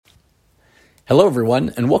Hello,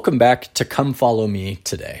 everyone, and welcome back to Come Follow Me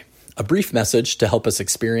Today, a brief message to help us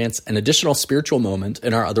experience an additional spiritual moment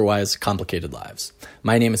in our otherwise complicated lives.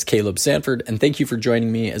 My name is Caleb Sanford, and thank you for joining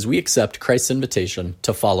me as we accept Christ's invitation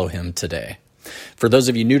to follow him today. For those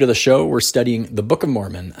of you new to the show, we're studying the Book of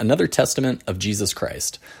Mormon, another testament of Jesus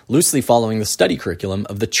Christ, loosely following the study curriculum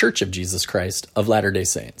of the Church of Jesus Christ of Latter-day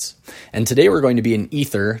Saints. And today we're going to be in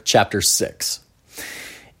Ether, chapter 6.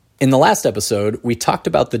 In the last episode, we talked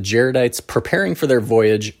about the Jaredites preparing for their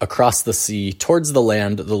voyage across the sea towards the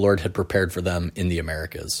land the Lord had prepared for them in the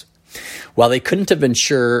Americas. While they couldn't have been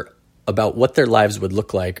sure about what their lives would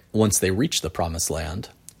look like once they reached the Promised Land,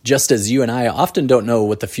 just as you and I often don't know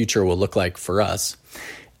what the future will look like for us,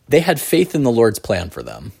 they had faith in the Lord's plan for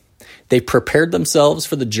them. They prepared themselves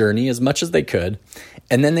for the journey as much as they could,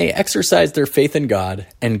 and then they exercised their faith in God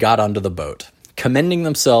and got onto the boat, commending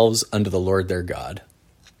themselves unto the Lord their God.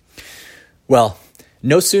 Well,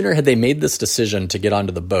 no sooner had they made this decision to get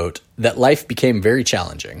onto the boat that life became very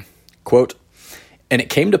challenging. Quote, "And it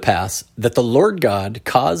came to pass that the Lord God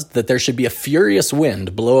caused that there should be a furious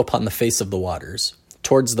wind blow upon the face of the waters,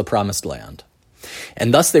 towards the promised land.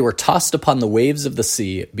 And thus they were tossed upon the waves of the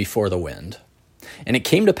sea before the wind. And it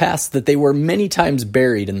came to pass that they were many times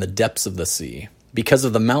buried in the depths of the sea, because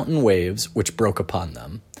of the mountain waves which broke upon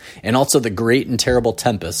them, and also the great and terrible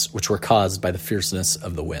tempests which were caused by the fierceness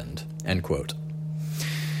of the wind." End quote.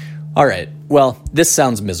 All right, well, this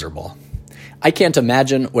sounds miserable. I can't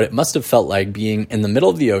imagine what it must have felt like being in the middle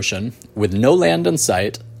of the ocean with no land in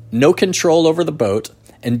sight, no control over the boat,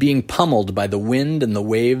 and being pummeled by the wind and the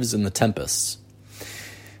waves and the tempests.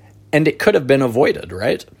 And it could have been avoided,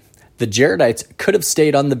 right? The Jaredites could have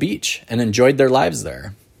stayed on the beach and enjoyed their lives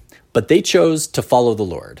there, but they chose to follow the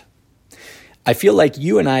Lord. I feel like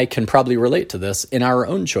you and I can probably relate to this in our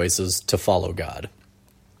own choices to follow God.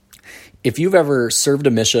 If you've ever served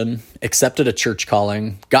a mission, accepted a church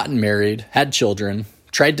calling, gotten married, had children,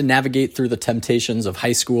 tried to navigate through the temptations of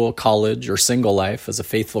high school, college, or single life as a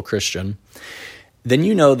faithful Christian, then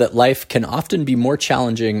you know that life can often be more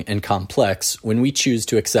challenging and complex when we choose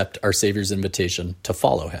to accept our Savior's invitation to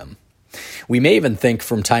follow him. We may even think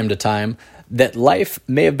from time to time that life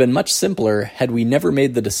may have been much simpler had we never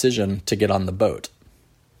made the decision to get on the boat.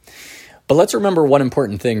 But let's remember one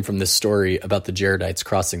important thing from this story about the Jaredites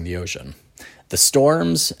crossing the ocean. The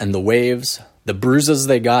storms and the waves, the bruises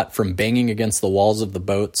they got from banging against the walls of the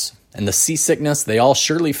boats, and the seasickness they all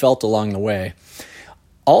surely felt along the way,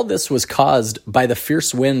 all this was caused by the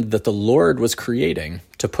fierce wind that the Lord was creating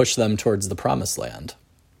to push them towards the Promised Land.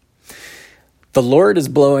 The Lord is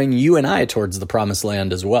blowing you and I towards the Promised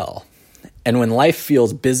Land as well. And when life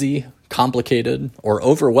feels busy, complicated, or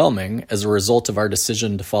overwhelming as a result of our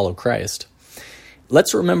decision to follow Christ,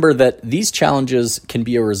 let's remember that these challenges can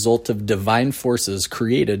be a result of divine forces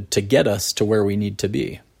created to get us to where we need to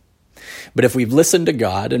be. But if we've listened to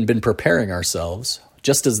God and been preparing ourselves,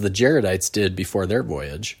 just as the Jaredites did before their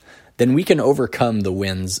voyage, then we can overcome the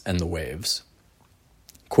winds and the waves.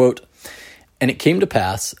 Quote, "And it came to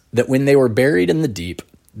pass that when they were buried in the deep,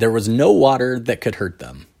 there was no water that could hurt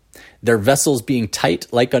them, their vessels being tight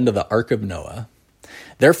like unto the ark of Noah.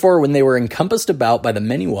 Therefore, when they were encompassed about by the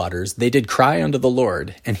many waters, they did cry unto the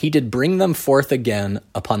Lord, and he did bring them forth again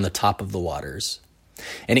upon the top of the waters.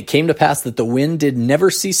 And it came to pass that the wind did never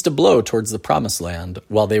cease to blow towards the Promised Land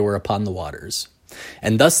while they were upon the waters.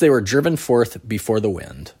 And thus they were driven forth before the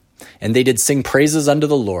wind. And they did sing praises unto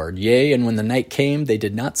the Lord. Yea, and when the night came, they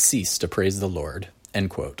did not cease to praise the Lord." End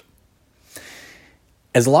quote.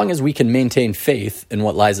 As long as we can maintain faith in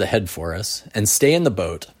what lies ahead for us and stay in the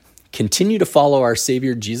boat, continue to follow our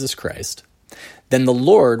Savior Jesus Christ, then the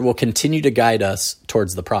Lord will continue to guide us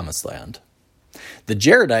towards the Promised Land. The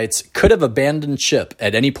Jaredites could have abandoned ship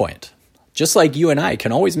at any point, just like you and I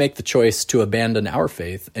can always make the choice to abandon our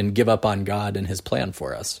faith and give up on God and his plan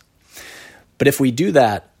for us. But if we do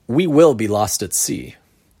that, we will be lost at sea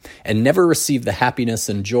and never receive the happiness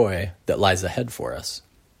and joy that lies ahead for us.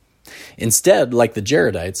 Instead, like the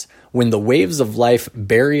Jaredites, when the waves of life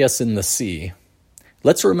bury us in the sea,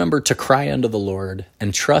 let's remember to cry unto the Lord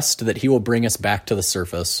and trust that he will bring us back to the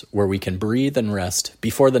surface where we can breathe and rest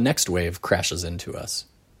before the next wave crashes into us.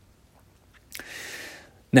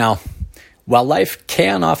 Now, while life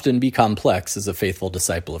can often be complex as a faithful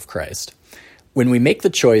disciple of Christ, when we make the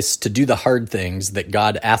choice to do the hard things that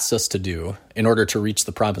God asks us to do in order to reach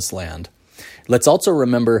the Promised Land, let's also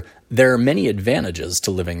remember there are many advantages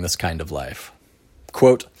to living this kind of life.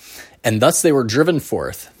 Quote, "And thus they were driven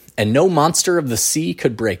forth, and no monster of the sea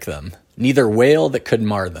could break them, neither whale that could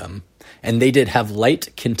mar them. And they did have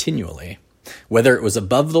light continually, whether it was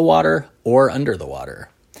above the water or under the water.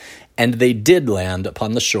 and they did land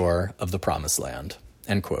upon the shore of the promised land.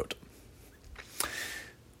 End quote.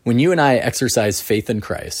 When you and I exercise faith in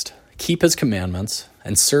Christ, keep his commandments,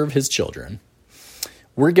 and serve his children,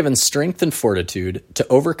 we're given strength and fortitude to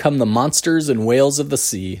overcome the monsters and whales of the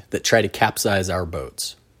sea that try to capsize our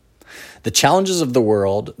boats. The challenges of the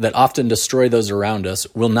world that often destroy those around us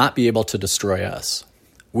will not be able to destroy us.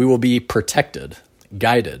 We will be protected,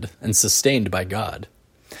 guided, and sustained by God.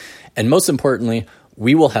 And most importantly,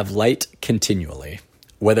 we will have light continually,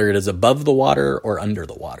 whether it is above the water or under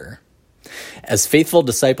the water. As faithful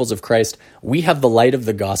disciples of Christ, we have the light of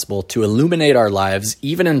the gospel to illuminate our lives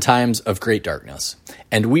even in times of great darkness,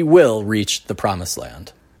 and we will reach the promised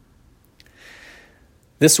land.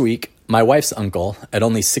 This week, my wife's uncle, at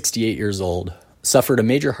only 68 years old, suffered a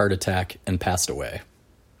major heart attack and passed away.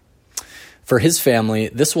 For his family,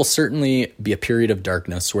 this will certainly be a period of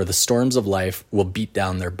darkness where the storms of life will beat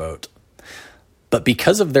down their boat. But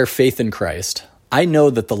because of their faith in Christ, I know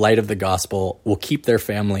that the light of the gospel will keep their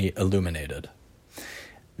family illuminated.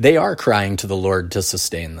 They are crying to the Lord to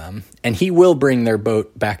sustain them, and he will bring their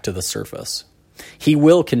boat back to the surface. He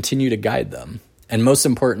will continue to guide them, and most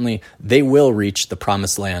importantly, they will reach the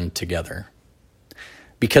promised land together.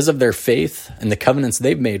 Because of their faith and the covenants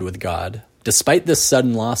they've made with God, despite this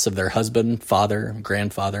sudden loss of their husband, father,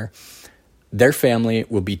 grandfather, their family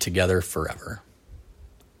will be together forever.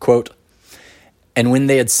 Quote, "And when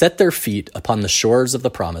they had set their feet upon the shores of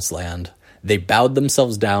the promised land, they bowed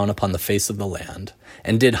themselves down upon the face of the land,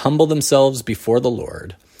 and did humble themselves before the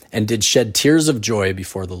Lord, and did shed tears of joy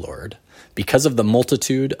before the Lord, because of the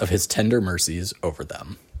multitude of his tender mercies over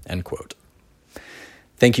them." End quote.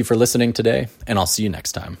 Thank you for listening today, and I'll see you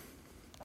next time.